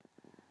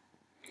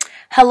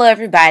Hello,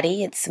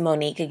 everybody. It's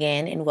Monique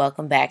again, and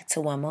welcome back to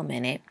One More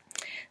Minute.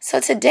 So,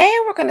 today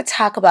we're going to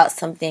talk about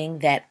something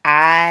that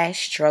I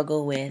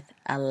struggle with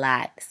a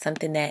lot,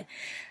 something that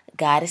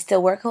God is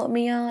still working with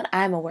me on.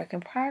 I'm a work in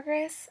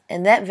progress,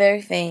 and that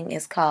very thing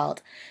is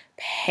called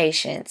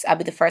patience. I'll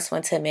be the first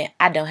one to admit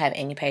I don't have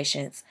any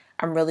patience.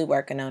 I'm really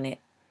working on it.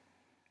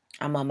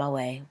 I'm on my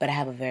way, but I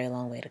have a very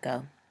long way to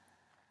go.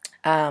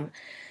 Um,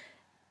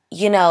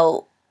 you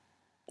know,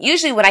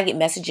 Usually when I get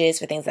messages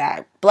for things that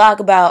I blog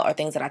about or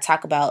things that I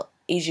talk about,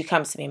 it usually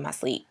comes to me in my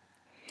sleep.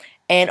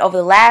 And over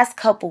the last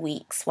couple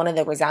weeks, one of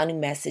the resounding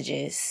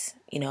messages,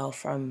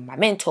 from my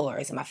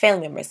mentors and my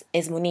family members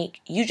is, Monique,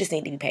 you just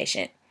need to be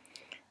patient.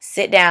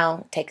 Sit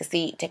down, take a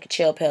seat, take a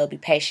chill pill, be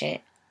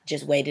patient,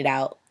 just wait it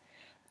out.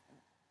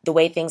 The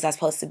way things are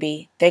supposed to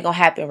be, they're going to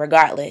happen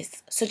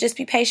regardless. So just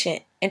be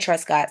patient and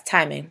trust God's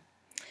timing.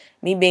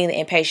 Me being the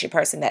impatient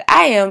person that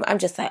I am, I'm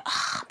just like,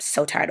 I'm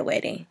so tired of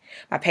waiting.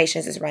 My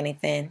patience is running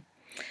thin.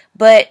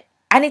 But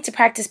I need to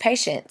practice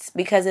patience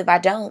because if I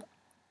don't,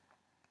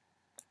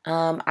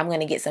 I'm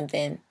going to get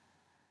something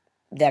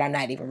that I'm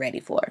not even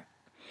ready for.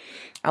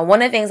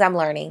 One of the things I'm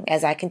learning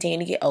as I continue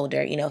to get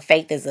older,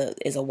 faith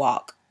is a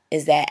walk,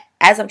 is that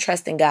as I'm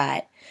trusting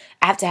God,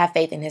 I have to have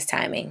faith in His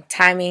timing.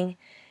 Timing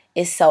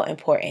is so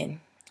important.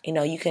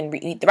 You can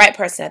meet the right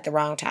person at the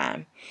wrong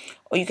time,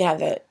 or you can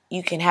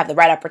have the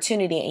right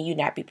opportunity and you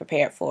not be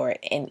prepared for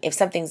it. And if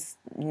something's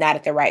not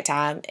at the right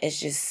time, it's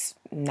just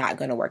not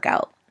going to work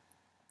out.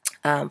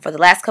 For the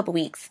last couple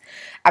weeks,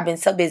 I've been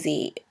so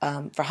busy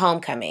for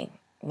homecoming.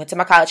 Went to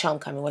my college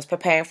homecoming, was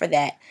preparing for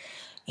that.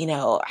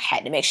 I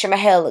had to make sure my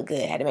hair looked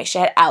good. Had to make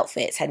sure I had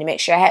outfits. Had to make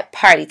sure I had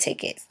party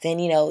tickets. Then,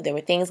 there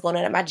were things going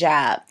on at my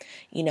job.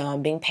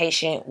 I'm being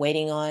patient,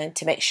 waiting on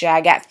to make sure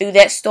I got through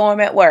that storm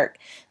at work.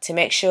 To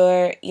make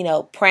sure,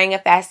 praying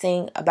and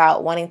fasting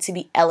about wanting to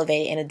be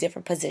elevated in a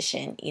different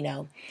position,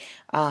 in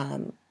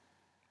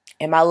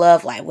my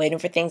love life, waiting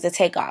for things to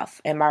take off.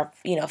 In my,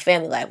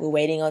 family life, we're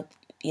waiting on,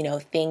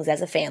 things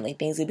as a family,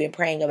 things we've been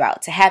praying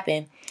about to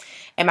happen.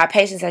 And my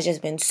patience has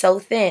just been so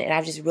thin, and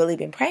I've just really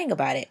been praying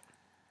about it.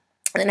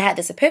 And then I had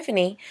this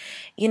epiphany,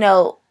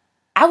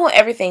 I want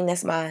everything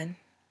that's mine.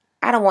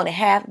 I don't want it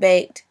half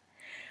baked.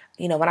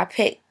 When I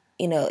pick,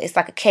 it's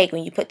like a cake.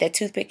 When you put that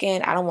toothpick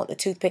in, I don't want the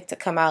toothpick to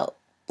come out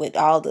with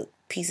all the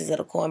pieces of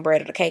the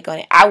cornbread or the cake on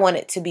it. I want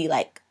it to be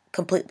like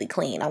completely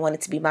clean. I want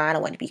it to be mine. I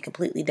want it to be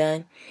completely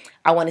done.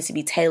 I want it to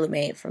be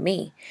tailor-made for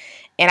me.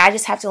 And I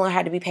just have to learn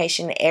how to be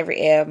patient in every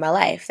area of my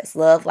life. That's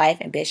love, life,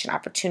 ambition,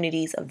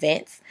 opportunities,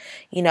 events.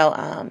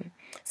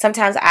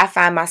 Sometimes I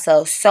find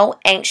myself so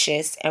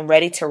anxious and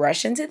ready to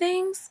rush into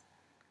things,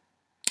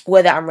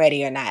 whether I'm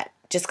ready or not,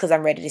 just because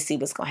I'm ready to see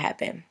what's going to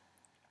happen.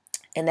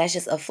 And that's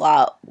just a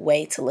flawed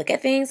way to look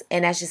at things,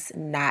 and that's just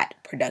not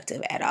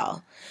productive at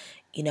all.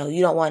 I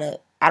don't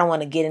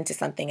want to get into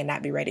something and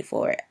not be ready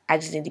for it. I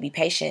just need to be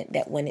patient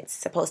that when it's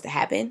supposed to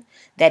happen,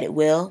 that it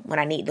will. When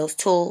I need those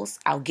tools,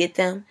 I'll get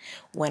them.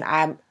 When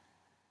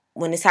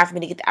it's time for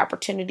me to get the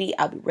opportunity,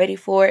 I'll be ready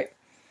for it.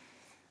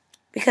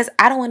 Because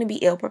I don't want to be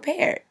ill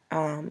prepared.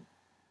 Another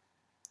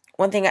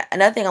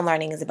thing I'm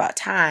learning is about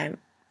time.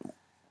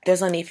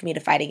 There's no need for me to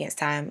fight against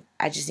time.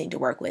 I just need to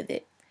work with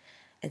it.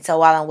 And so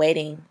while I'm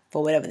waiting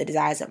for whatever the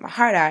desires of my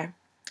heart are,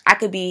 I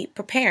could be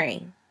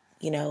preparing.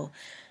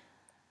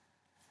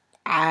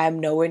 I'm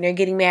nowhere near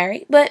getting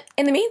married, but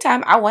in the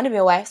meantime, I want to be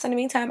a wife. So in the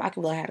meantime, I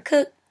could learn how to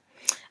cook.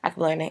 I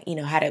could learn,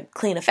 how to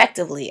clean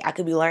effectively. I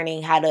could be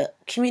learning how to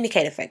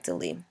communicate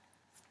effectively.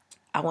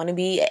 I want to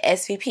be an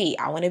SVP.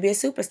 I want to be a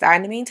superstar.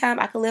 In the meantime,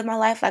 I could live my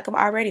life like I'm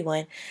already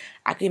one.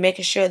 I could be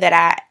making sure that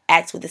I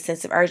act with a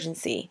sense of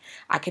urgency.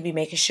 I could be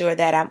making sure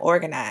that I'm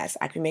organized.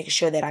 I could be making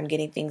sure that I'm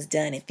getting things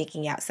done and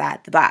thinking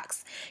outside the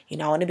box. I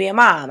want to be a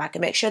mom. I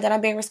can make sure that I'm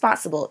being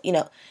responsible.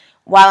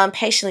 While I'm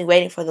patiently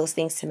waiting for those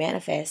things to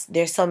manifest,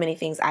 there's so many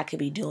things I could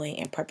be doing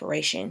in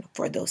preparation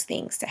for those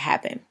things to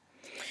happen.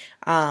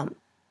 I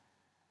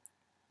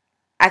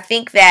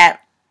think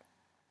that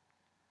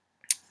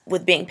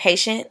with being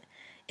patient,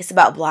 it's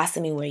about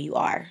blossoming where you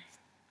are.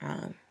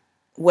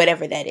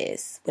 Whatever that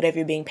is, whatever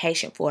you're being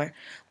patient for,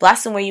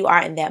 blossom where you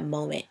are in that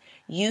moment.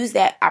 Use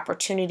that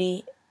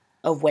opportunity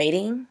of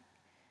waiting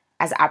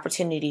as an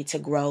opportunity to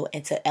grow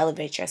and to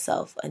elevate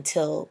yourself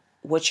until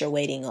what you're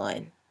waiting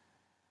on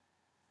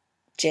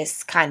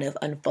just kind of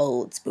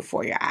unfolds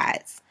before your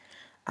eyes.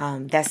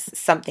 That's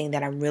something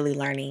that I'm really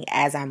learning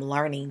as I'm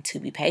learning to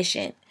be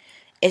patient.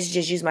 Is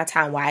just use my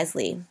time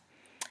wisely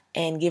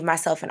and give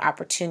myself an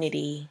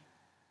opportunity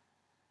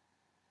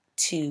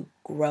to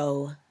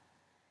grow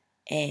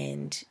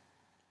and,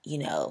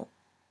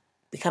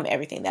 become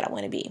everything that I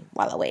want to be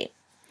while I wait.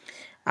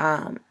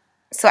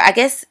 So I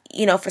guess,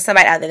 for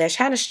somebody out there that's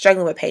trying to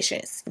struggle with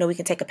patience, we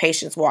can take a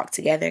patience walk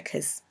together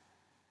because,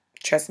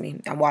 trust me,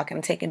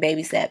 I'm taking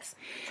baby steps.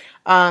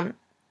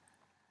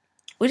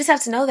 We just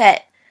have to know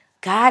that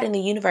God and the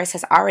universe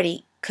has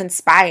already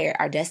conspired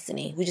our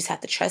destiny. We just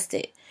have to trust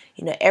it.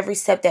 Every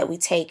step that we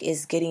take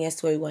is getting us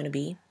to where we want to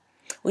be.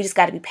 We just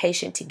got to be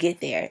patient to get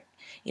there.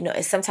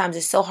 Sometimes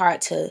it's so hard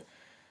to,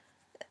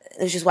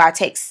 which is why I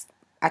take,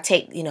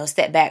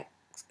 step back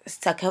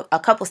stuck a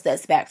couple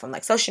steps back from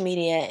like social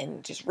media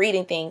and just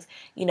reading things,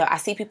 I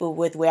see people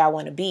with where I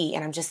want to be,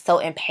 and I'm just so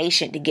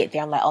impatient to get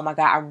there. I'm like, oh my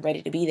God, I'm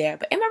ready to be there.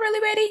 But am I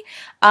really ready?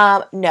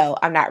 No,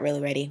 I'm not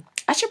really ready.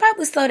 I should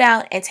probably slow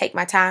down and take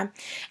my time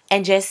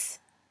and just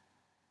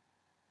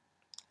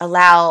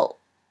allow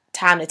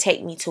time to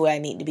take me to where I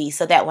need to be,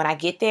 so that when I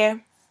get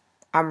there,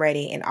 I'm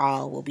ready and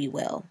all will be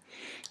well.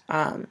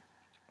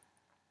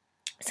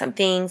 Some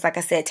things, like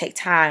I said, take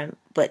time,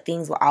 but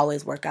things will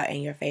always work out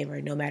in your favor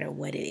no matter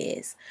what it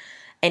is.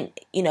 And,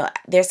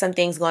 there's some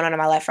things going on in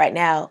my life right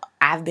now.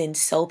 I've been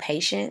so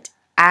patient.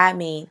 I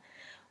mean,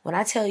 when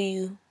I tell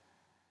you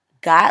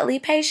godly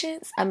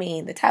patience, I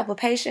mean the type of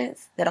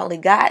patience that only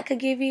God could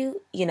give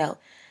you,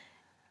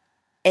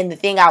 and the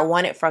thing I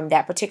wanted from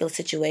that particular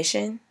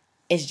situation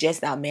is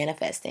just now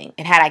manifesting.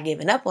 And had I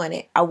given up on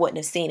it, I wouldn't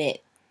have seen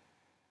it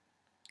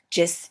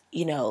just,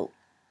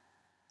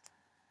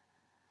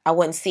 I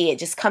wouldn't see it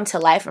just come to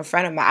life in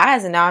front of my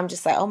eyes. And now I'm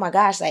just like, oh my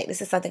gosh, like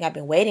this is something I've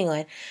been waiting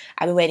on.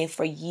 I've been waiting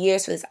for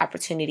years for this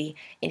opportunity.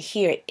 And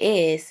here it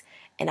is.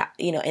 And,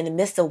 in the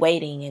midst of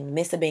waiting, in the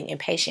midst of being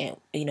impatient,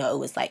 it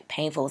was like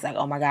painful. It was like,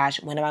 oh my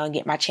gosh, when am I going to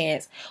get my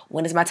chance?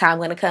 When is my time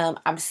going to come?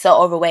 I'm so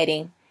over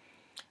waiting.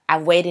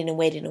 I've waited and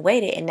waited and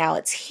waited. And now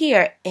it's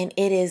here. And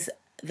it is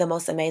the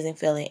most amazing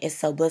feeling. It's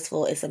so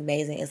blissful. It's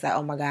amazing. It's like,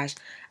 oh my gosh,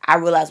 I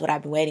realized what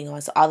I've been waiting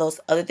on. So all those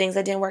other things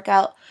that didn't work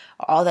out,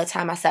 all that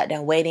time I sat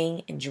down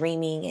waiting and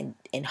dreaming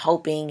and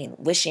hoping and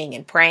wishing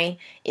and praying,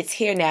 it's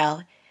here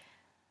now.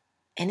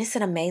 And it's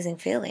an amazing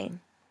feeling.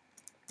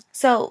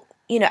 So,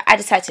 I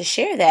just had to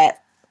share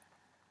that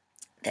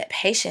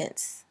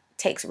patience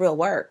takes real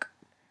work,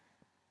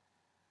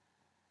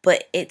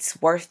 but it's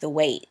worth the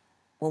wait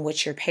when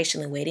what you're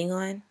patiently waiting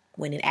on,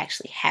 when it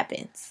actually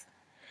happens.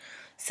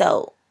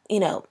 So,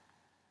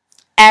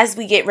 as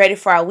we get ready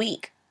for our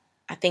week,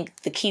 I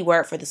think the key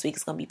word for this week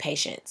is going to be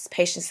patience.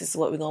 Patience is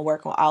what we're going to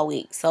work on all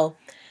week. So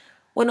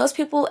when those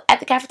people at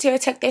the cafeteria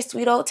take their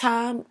sweet old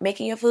time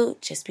making your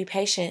food, just be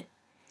patient.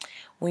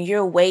 When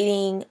you're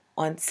waiting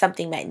on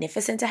something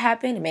magnificent to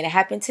happen, it may not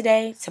happen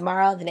today,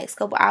 tomorrow, the next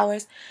couple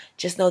hours,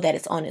 just know that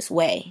it's on its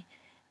way.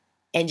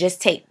 And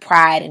just take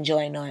pride and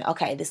joy in knowing,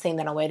 okay, this thing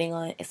that I'm waiting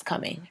on is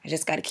coming. I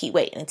just got to keep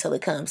waiting until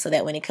it comes, so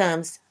that when it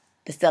comes,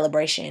 the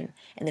celebration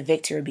and the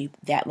victory will be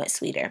that much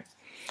sweeter.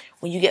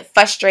 When you get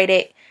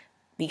frustrated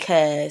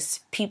because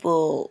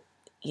people,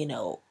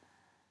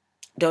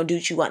 don't do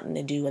what you want them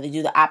to do, or they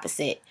do the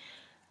opposite,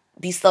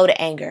 be slow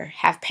to anger.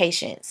 Have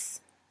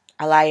patience.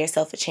 Allow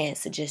yourself a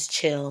chance to just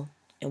chill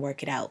and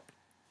work it out.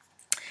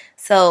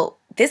 So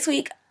this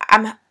week,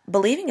 I'm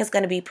believing it's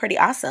going to be pretty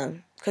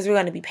awesome, because we're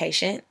going to be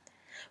patient.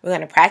 We're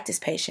going to practice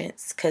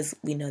patience, because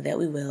we know that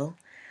we will.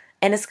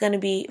 And it's going to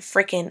be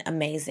freaking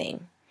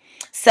amazing.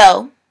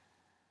 So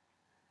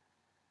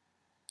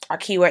our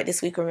keyword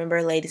this week,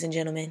 remember, ladies and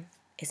gentlemen,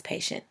 is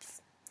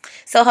patience.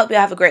 So I hope you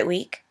have a great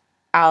week.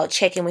 I'll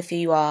check in with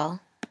you all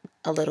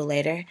a little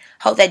later.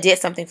 Hope that did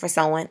something for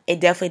someone. It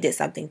definitely did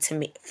something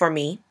for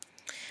me.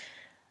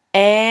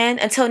 And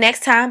until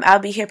next time, I'll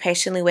be here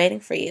patiently waiting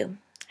for you.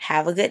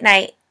 Have a good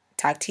night.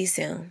 Talk to you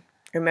soon.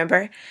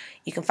 Remember,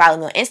 you can follow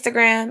me on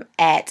Instagram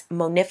at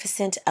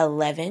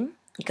Monificent11.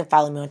 You can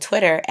follow me on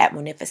Twitter at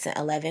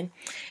Monificent11.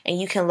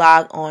 And you can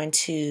log on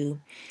to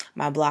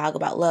my blog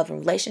about love and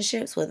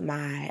relationships with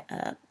my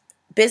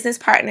business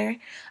partner,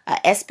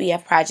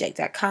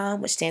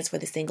 sbfproject.com, which stands for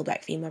the Single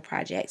Black Female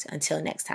Project. Until next time.